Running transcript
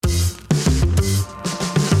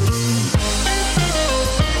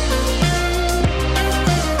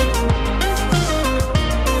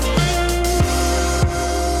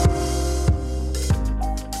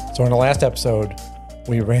in the last episode,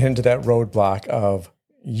 we ran into that roadblock of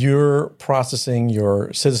you're processing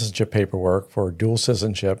your citizenship paperwork for dual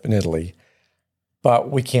citizenship in Italy, but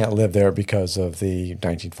we can't live there because of the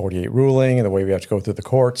 1948 ruling and the way we have to go through the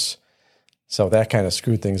courts. So that kind of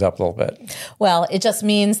screwed things up a little bit. Well, it just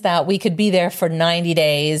means that we could be there for 90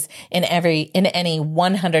 days in any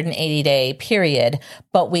 180-day period,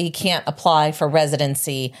 but we can't apply for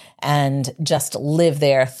residency and just live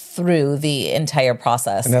there through the entire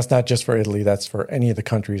process. And that's not just for Italy, that's for any of the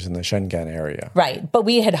countries in the Schengen area. Right. But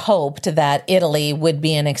we had hoped that Italy would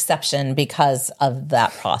be an exception because of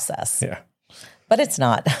that process. Yeah. But it's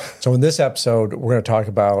not. So in this episode, we're going to talk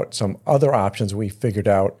about some other options we figured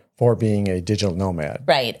out for being a digital nomad.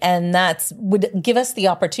 Right. And that would give us the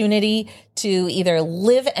opportunity to either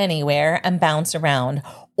live anywhere and bounce around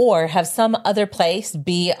or have some other place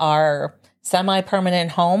be our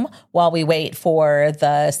semi-permanent home while we wait for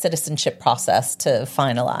the citizenship process to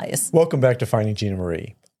finalize. Welcome back to Finding Gina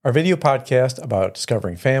Marie, our video podcast about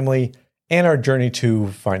discovering family and our journey to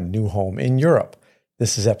find a new home in Europe.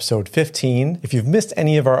 This is episode 15. If you've missed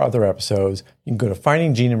any of our other episodes, you can go to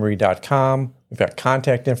findingginamarie.com. We've got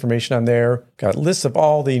contact information on there, got lists of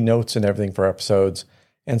all the notes and everything for episodes,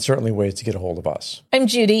 and certainly ways to get a hold of us. I'm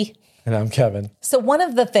Judy. And I'm Kevin. So one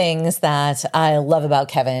of the things that I love about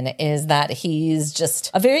Kevin is that he's just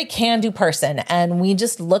a very can-do person. And we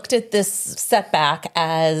just looked at this setback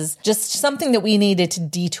as just something that we needed to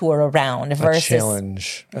detour around versus a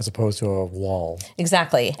challenge as opposed to a wall.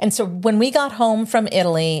 Exactly. And so when we got home from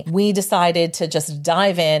Italy, we decided to just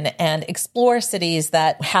dive in and explore cities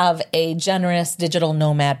that have a generous digital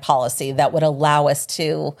nomad policy that would allow us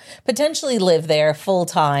to potentially live there full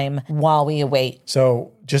time while we await.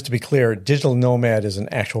 So just to be clear, digital nomad is an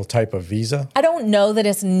actual type of visa? I don't know that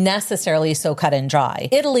it's necessarily so cut and dry.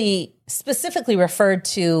 Italy specifically referred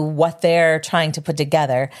to what they're trying to put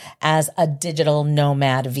together as a digital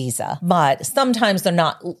nomad visa, but sometimes they're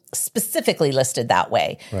not specifically listed that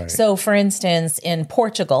way. Right. So for instance, in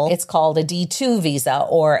Portugal, it's called a D2 visa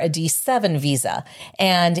or a D7 visa.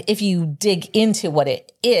 And if you dig into what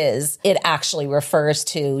it is, it actually refers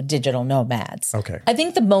to digital nomads. Okay. I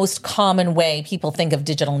think the most common way people think of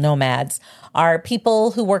digital nomads are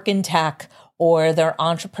people who work in tech or they're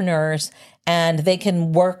entrepreneurs and they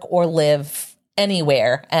can work or live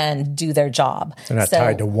anywhere and do their job. They're not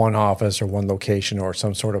tied to one office or one location or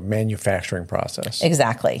some sort of manufacturing process.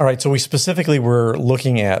 Exactly. All right. So we specifically were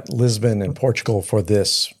looking at Lisbon and Portugal for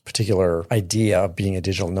this particular idea of being a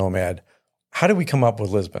digital nomad. How did we come up with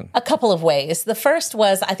Lisbon? A couple of ways. The first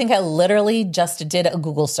was, I think I literally just did a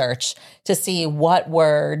Google search to see what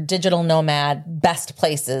were digital nomad best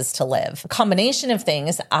places to live. A combination of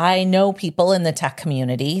things. I know people in the tech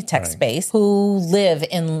community, tech space, who live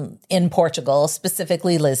in Portugal,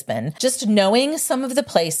 specifically Lisbon. Just knowing some of the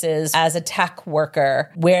places as a tech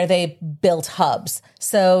worker where they built hubs.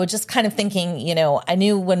 So just kind of thinking, I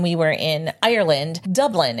knew when we were in Ireland,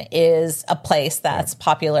 Dublin is a place that's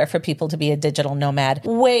popular for people to be a digital nomad.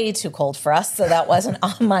 Way too cold for us, so that wasn't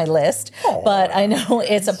on my list. But I know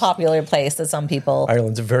it's a popular place that some people...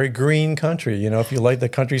 Ireland's a very green country. If you like the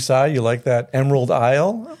countryside, you like that Emerald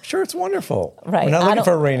Isle, I'm sure it's wonderful. Right. We're not looking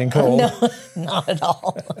for rain and cold. No, not at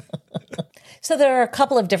all. So there are a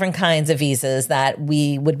couple of different kinds of visas that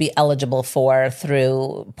we would be eligible for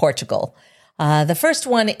through Portugal. The first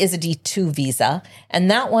one is a D2 visa, and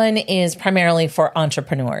that one is primarily for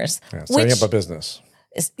entrepreneurs. Yeah, setting up a business.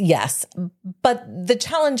 Yes. But the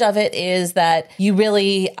challenge of it is that you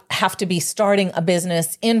really have to be starting a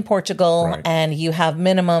business in Portugal, right, and you have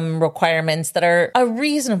minimum requirements that are a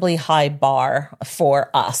reasonably high bar for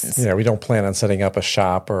us. Yeah, we don't plan on setting up a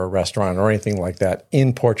shop or a restaurant or anything like that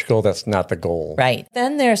in Portugal. That's not the goal. Right.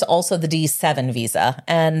 Then there's also the D7 visa,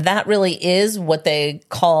 and that really is what they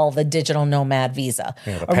call the digital nomad visa.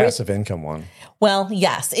 Yeah, the passive income one. Well,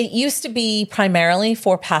 yes. It used to be primarily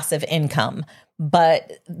for passive income,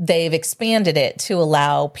 but they've expanded it to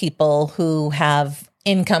allow people who have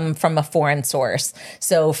income from a foreign source.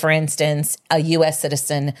 So, for instance, a U.S.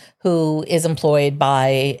 citizen who is employed by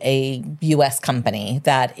a U.S. company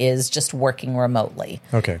that is just working remotely.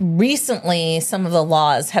 Okay. Recently, some of the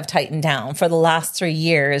laws have tightened down. For the last 3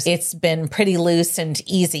 years, it's been pretty loose and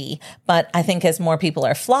easy. But I think as more people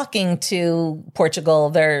are flocking to Portugal,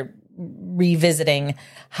 they're revisiting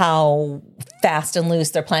how fast and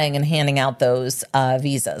loose they're playing and handing out those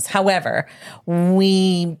visas. However,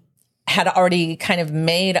 we had already kind of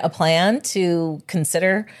made a plan to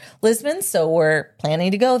consider Lisbon, so we're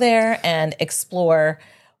planning to go there and explore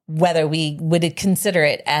whether we would consider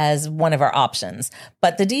it as one of our options.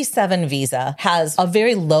 But the D7 visa has a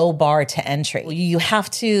very low bar to entry. You have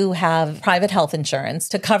to have private health insurance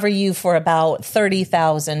to cover you for about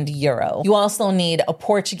 30,000 euro. You also need a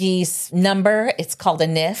Portuguese number. It's called a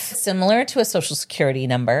NIF, similar to a social security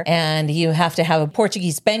number. And you have to have a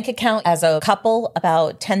Portuguese bank account as a couple,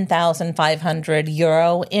 about 10,500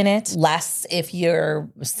 euro in it, less if you're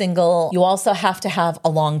single. You also have to have a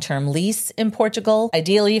long-term lease in Portugal,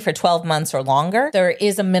 ideally for 12 months or longer. There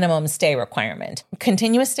is a minimum stay requirement.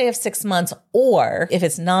 Continuous stay of 6 months, or if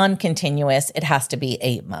it's non-continuous, it has to be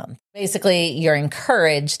 8 months. Basically, you're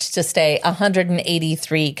encouraged to stay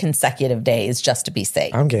 183 consecutive days just to be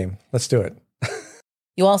safe. I'm game. Let's do it.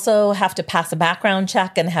 You also have to pass a background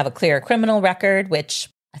check and have a clear criminal record, which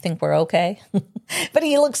I think we're okay. But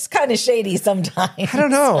he looks kind of shady sometimes. I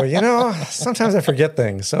don't know. Sometimes I forget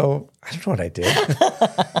things. So I don't know what I did.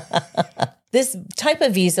 This type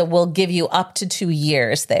of visa will give you up to 2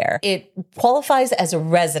 years there. It qualifies as a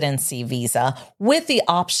residency visa with the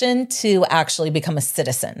option to actually become a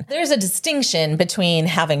citizen. There's a distinction between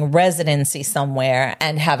having residency somewhere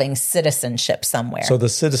and having citizenship somewhere. So the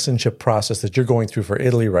citizenship process that you're going through for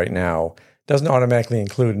Italy right now doesn't automatically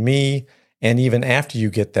include me. And even after you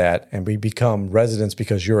get that and we become residents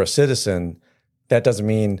because you're a citizen, that doesn't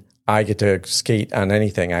mean I get to skate on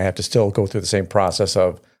anything. I have to still go through the same process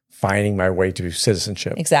of finding my way to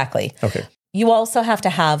citizenship. Exactly. Okay. You also have to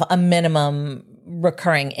have a minimum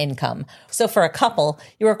recurring income. So for a couple,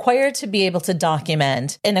 you're required to be able to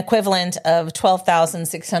document an equivalent of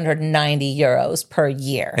 12,690 euros per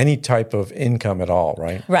year. Any type of income at all,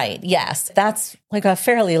 right? Right. Yes. That's like a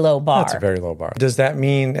fairly low bar. That's a very low bar. Does that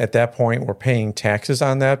mean at that point we're paying taxes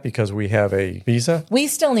on that because we have a visa? We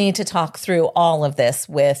still need to talk through all of this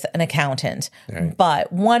with an accountant. Right.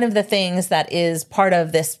 But one of the things that is part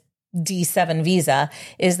of this D7 visa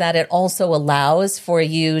is that it also allows for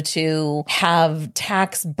you to have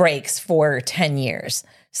tax breaks for 10 years.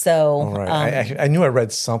 So right. I knew I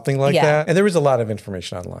read something like that. And there is a lot of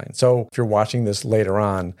information online. So if you're watching this later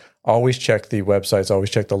on, always check the websites, always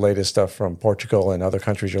check the latest stuff from Portugal and other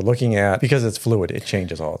countries you're looking at because it's fluid. It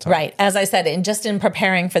changes all the time. Right. As I said, in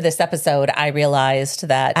preparing for this episode, I realized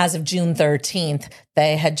that as of June 13th,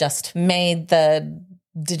 they had just made the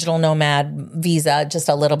digital nomad visa just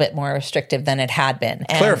a little bit more restrictive than it had been.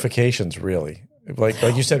 And clarifications, really. Like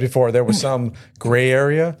you said before, there was some gray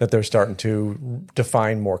area that they're starting to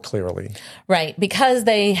define more clearly. Right. Because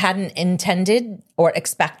they hadn't intended or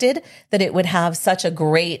expected that it would have such a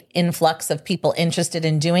great influx of people interested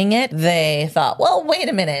in doing it. They thought, well, wait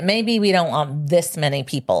a minute, maybe we don't want this many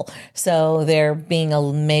people. So they're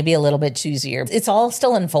being maybe a little bit choosier. It's all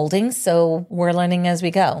still unfolding, so we're learning as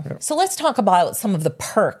we go. Yeah. So let's talk about some of the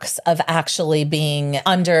perks of actually being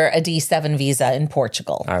under a D7 visa in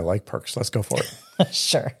Portugal. I like perks. Let's go for it.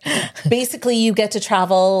 Sure. Basically, you get to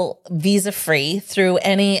travel visa-free through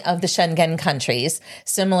any of the Schengen countries,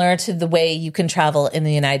 similar to the way you can travel in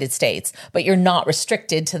the United States, but you're not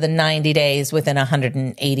restricted to the 90 days within a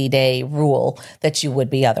 180-day rule that you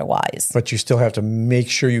would be otherwise. But you still have to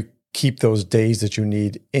make sure you keep those days that you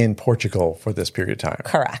need in Portugal for this period of time.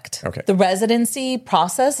 Correct. Okay. The residency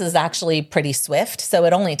process is actually pretty swift, so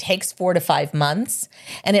it only takes 4 to 5 months.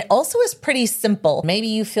 And it also is pretty simple. Maybe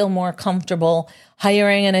you feel more comfortable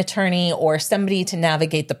hiring an attorney or somebody to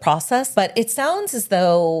navigate the process. But it sounds as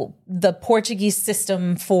though the Portuguese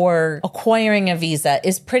system for acquiring a visa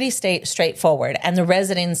is pretty straightforward, and the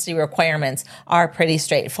residency requirements are pretty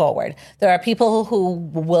straightforward. There are people who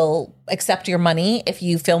will accept your money if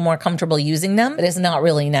you feel more comfortable using them. It is not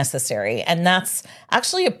really necessary. And that's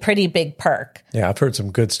actually a pretty big perk. Yeah, I've heard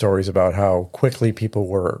some good stories about how quickly people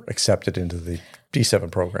were accepted into the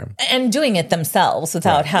D7 program. And doing it themselves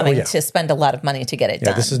without having to spend a lot of money to get it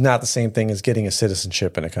done. This is not the same thing as getting a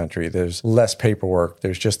citizenship in a country. There's less paperwork.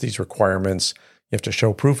 There's just these requirements. You have to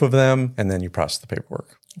show proof of them, and then you process the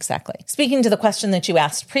paperwork. Exactly. Speaking to the question that you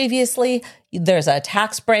asked previously, there's a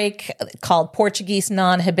tax break called Portuguese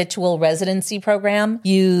Non-Habitual Residency Program.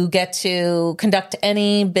 You get to conduct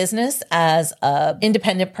any business as an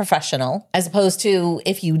independent professional, as opposed to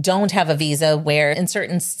if you don't have a visa, where in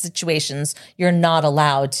certain situations, you're not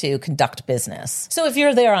allowed to conduct business. So if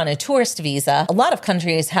you're there on a tourist visa, a lot of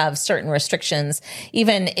countries have certain restrictions.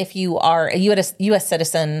 Even if you are a U.S.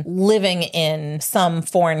 citizen living in some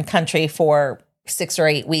foreign country for 6 or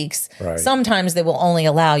 8 weeks. Right. Sometimes they will only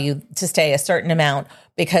allow you to stay a certain amount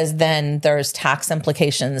because then there's tax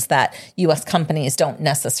implications that U.S. companies don't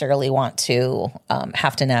necessarily want to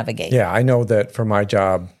have to navigate. Yeah, I know that for my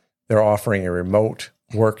job, they're offering a remote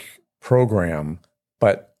work program,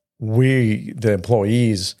 but we, the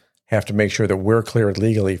employees, have to make sure that we're cleared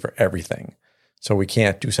legally for everything. So we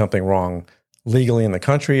can't do something wrong legally in the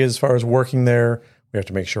country as far as working there. We have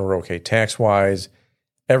to make sure we're okay tax-wise.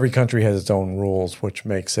 Every country has its own rules, which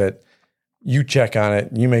makes it, you check on it,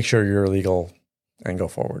 you make sure you're legal, and go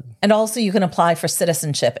forward. And also you can apply for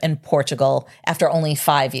citizenship in Portugal after only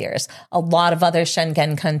 5 years. A lot of other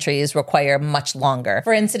Schengen countries require much longer.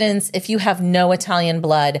 For instance, if you have no Italian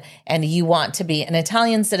blood and you want to be an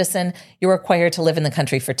Italian citizen, you're required to live in the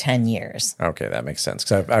country for 10 years. Okay, that makes sense,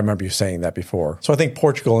 because I remember you saying that before. So I think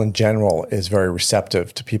Portugal in general is very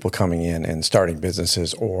receptive to people coming in and starting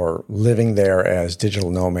businesses or living there as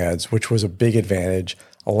digital nomads, which was a big advantage.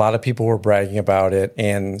 A lot of people were bragging about it,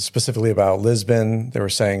 and specifically about Lisbon. They were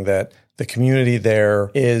saying that the community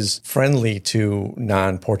there is friendly to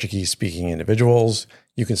non-Portuguese speaking individuals.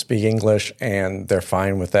 You can speak English, and they're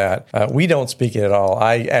fine with that. We don't speak it at all.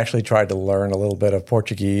 I actually tried to learn a little bit of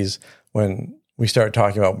Portuguese when we started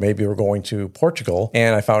talking about maybe we're going to Portugal,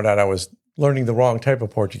 and I found out I was learning the wrong type of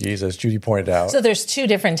Portuguese, as Judy pointed out. So there's two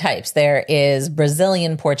different types. There is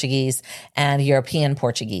Brazilian Portuguese and European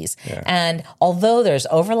Portuguese. Yeah. And although there's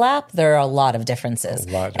overlap, there are a lot of differences.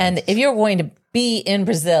 And if you're going to be in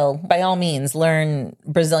Brazil, by all means, learn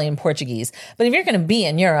Brazilian Portuguese. But if you're going to be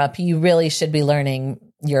in Europe, you really should be learning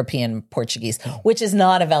European Portuguese, which is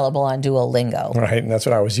not available on Duolingo. Right. And that's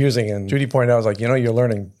what I was using. And Judy pointed out, I was like, you're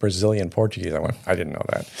learning Brazilian Portuguese. I went, I didn't know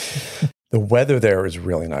that. The weather there is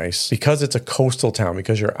really nice. Because it's a coastal town,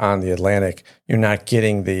 because you're on the Atlantic, you're not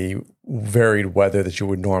getting the varied weather that you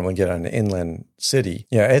would normally get on an inland city.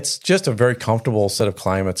 Yeah, it's just a very comfortable set of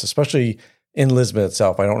climates, especially in Lisbon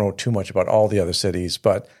itself. I don't know too much about all the other cities,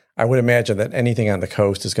 but I would imagine that anything on the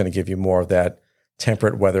coast is going to give you more of that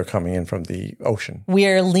temperate weather coming in from the ocean.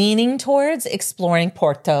 We're leaning towards exploring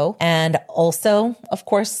Porto and also, of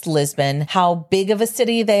course, Lisbon. How big of a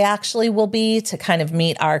city they actually will be to kind of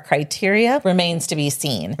meet our criteria remains to be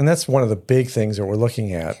seen. And that's one of the big things that we're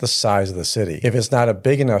looking at, the size of the city. If it's not a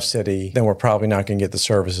big enough city, then we're probably not going to get the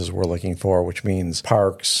services we're looking for, which means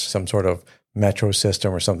parks, some sort of metro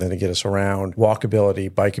system or something to get us around, walkability,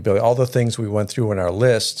 bikeability, all the things we went through in our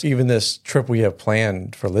list. Even this trip we have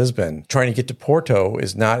planned for Lisbon, trying to get to Porto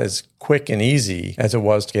is not as quick and easy as it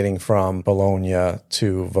was getting from Bologna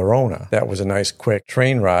to Verona. That was a nice quick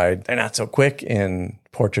train ride. They're not so quick in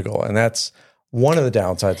Portugal, and that's one of the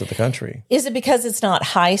downsides of the country. Is it because it's not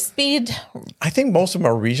high speed? I think most of them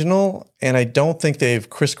are regional, and I don't think they've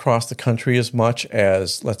crisscrossed the country as much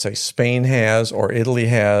as, let's say, Spain has, or Italy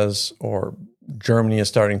has, or Germany is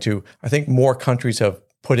starting to. I think more countries have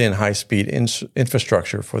put in high-speed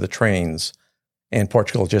infrastructure for the trains, and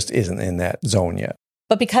Portugal just isn't in that zone yet.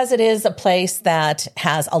 But because it is a place that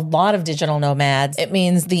has a lot of digital nomads, it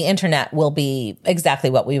means the internet will be exactly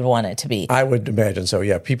what we would want it to be. I would imagine so,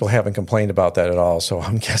 yeah. People haven't complained about that at all, so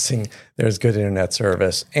I'm guessing there's good internet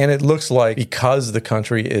service. And it looks like because the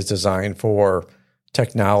country is designed for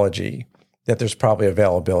technology, that there's probably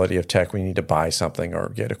availability of tech when you need to buy something or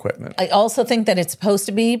get equipment. I also think that it's supposed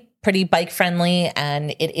to be pretty bike friendly,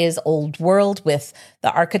 and it is old world with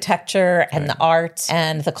the architecture and the art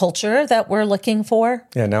and the culture that we're looking for.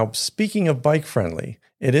 Yeah, now speaking of bike friendly,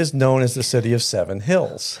 it is known as the city of 7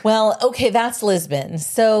 hills. Well, okay, that's Lisbon.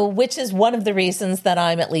 So, which is one of the reasons that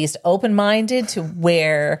I'm at least open-minded to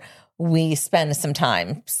where we spend some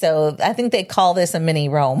time. So I think they call this a mini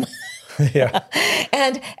Rome. Yeah.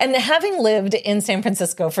 And having lived in San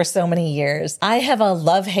Francisco for so many years, I have a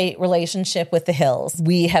love-hate relationship with the hills.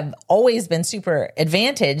 We have always been super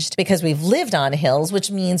advantaged because we've lived on hills,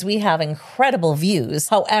 which means we have incredible views.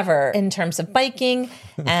 However, in terms of biking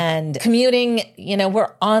and commuting,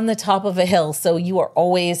 we're on the top of a hill. So you are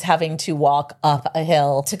always having to walk up a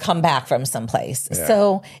hill to come back from someplace. Yeah.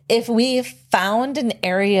 So if we found an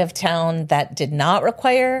area of town that did not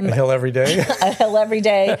require a hill every day,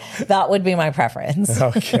 that would be my preference.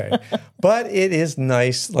 Okay. But it is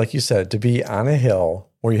nice, like you said, to be on a hill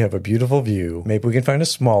where you have a beautiful view. Maybe we can find a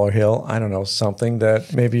smaller hill. I don't know, something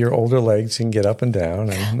that maybe your older legs can get up and down.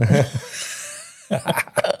 And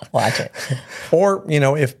watch it. Or,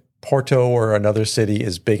 if Porto or another city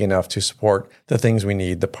is big enough to support the things we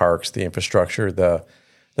need, the parks, the infrastructure, the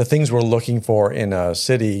things we're looking for in a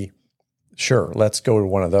city, sure, let's go to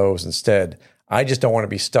one of those instead. I just don't want to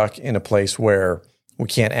be stuck in a place where we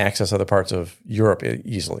can't access other parts of Europe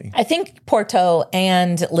easily. I think Porto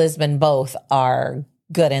and Lisbon both are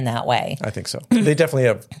good in that way. I think so. They definitely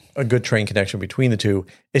have a good train connection between the two.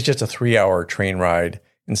 It's just a 3-hour train ride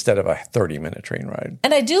instead of a 30-minute train ride.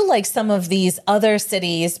 And I do like some of these other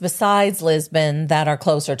cities besides Lisbon that are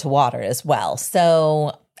closer to water as well.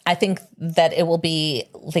 So I think that it will be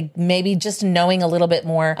like maybe just knowing a little bit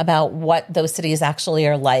more about what those cities actually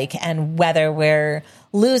are like and whether we're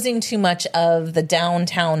losing too much of the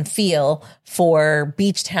downtown feel for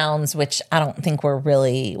beach towns, which I don't think we're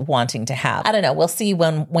really wanting to have. I don't know. We'll see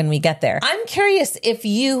when we get there. I'm curious if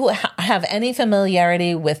you have any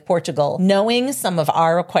familiarity with Portugal, knowing some of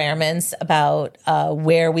our requirements about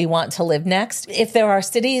where we want to live next. If there are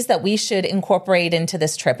cities that we should incorporate into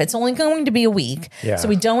this trip, it's only going to be a week. Yeah. So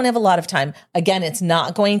we don't have a lot of time. Again, it's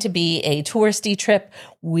not going to be a touristy trip.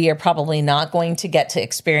 We are probably not going to get to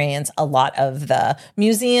experience a lot of the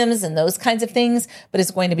museums and those kinds of things, but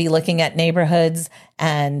it's going to be looking at neighborhoods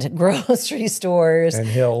and grocery stores and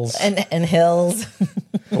hills and hills.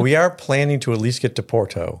 We are planning to at least get to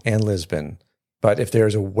Porto and Lisbon, but if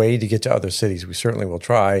there's a way to get to other cities, we certainly will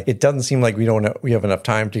try. It doesn't seem like we have enough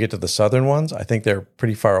time to get to the southern ones. I think they're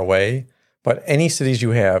pretty far away, but any cities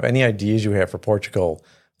you have, any ideas you have for Portugal,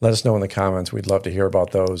 let us know in the comments. We'd love to hear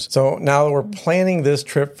about those. So now that we're planning this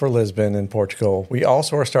trip for Lisbon and Portugal, we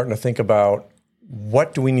also are starting to think about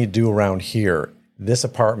what do we need to do around here, this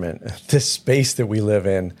apartment, this space that we live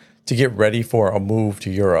in, to get ready for a move to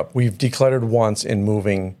Europe. We've decluttered once in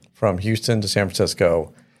moving from Houston to San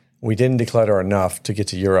Francisco. We didn't declutter enough to get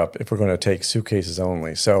to Europe if we're going to take suitcases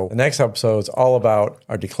only. So the next episode is all about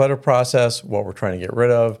our declutter process, what we're trying to get rid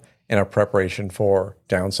of, and our preparation for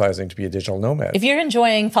downsizing to be a digital nomad. If you're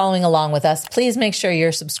enjoying following along with us, please make sure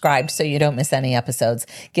you're subscribed so you don't miss any episodes.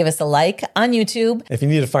 Give us a like on YouTube. If you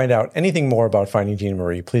need to find out anything more about Finding Gina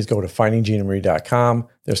Marie, please go to findinggina.marie.com.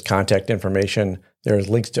 There's contact information. There's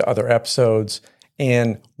links to other episodes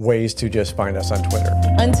and ways to just find us on Twitter.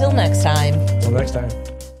 Until next time. Until next time.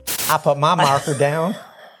 I put my marker down.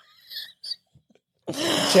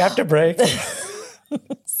 Chapter break.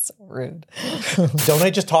 So rude. Don't I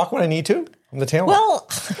just talk when I need to? I'm the talent. Well,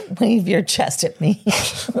 wave your chest at me.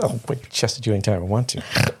 I'll wave your chest at you anytime I want to.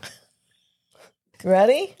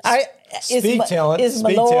 Ready? Speak talent. Is my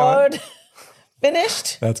Speak Lord talent.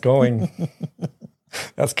 Finished? That's going.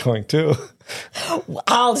 That's going too.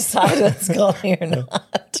 I'll decide what's going or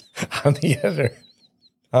not. I'm the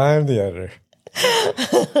editor.